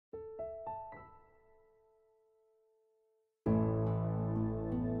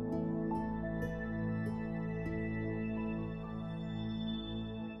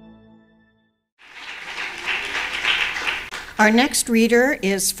Our next reader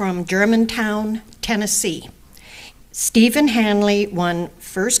is from Germantown, Tennessee. Steven Hanley won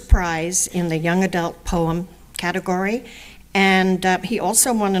first prize in the young adult poem category, and he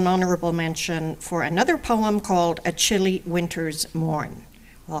also won an honorable mention for another poem called A Chilly Winter's Morn.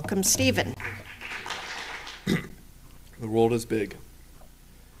 Welcome, Steven. The world is big.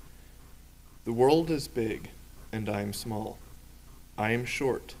 The world is big, and I am small. I am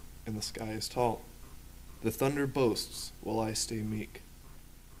short, and the sky is tall. The thunder boasts, while I stay meek.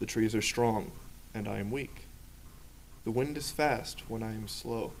 The trees are strong, and I am weak. The wind is fast when I am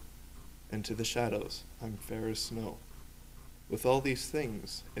slow, and to the shadows I'm fair as snow. With all these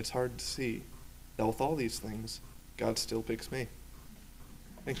things, it's hard to see that with all these things, God still picks me.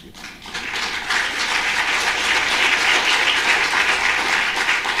 Thank you.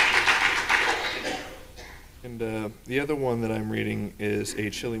 And the other one that I'm reading is A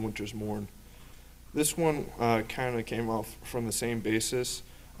Chilly Winter's Morn. This one kind of came off from the same basis.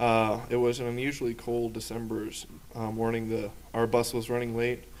 It was an unusually cold December's morning. Our bus was running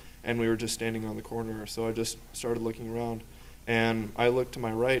late, and we were just standing on the corner, so I just started looking around. And I looked to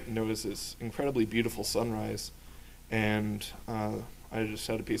my right, and there was this incredibly beautiful sunrise. And I just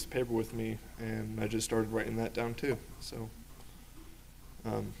had a piece of paper with me, and I just started writing that down too. So,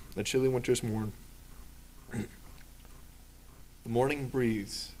 A Chilly Winter's Morn. The morning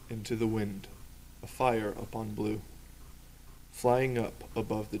breathes into the wind, a fire upon blue. Flying up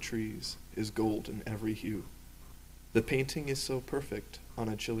above the trees is gold in every hue. The painting is so perfect on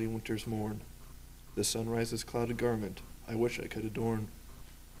a chilly winter's morn. The sunrise's clouded garment I wish I could adorn.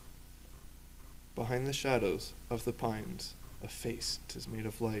 Behind the shadows of the pines, a face 'tis made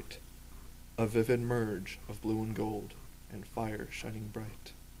of light, a vivid merge of blue and gold, and fire shining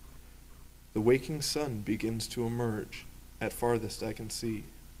bright. The waking sun begins to emerge, at farthest I can see,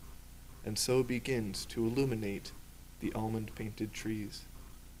 and so begins to illuminate the almond-painted trees.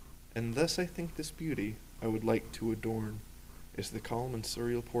 And thus I think this beauty I would like to adorn is the calm and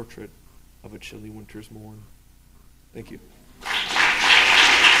surreal portrait of a chilly winter's morn. Thank you.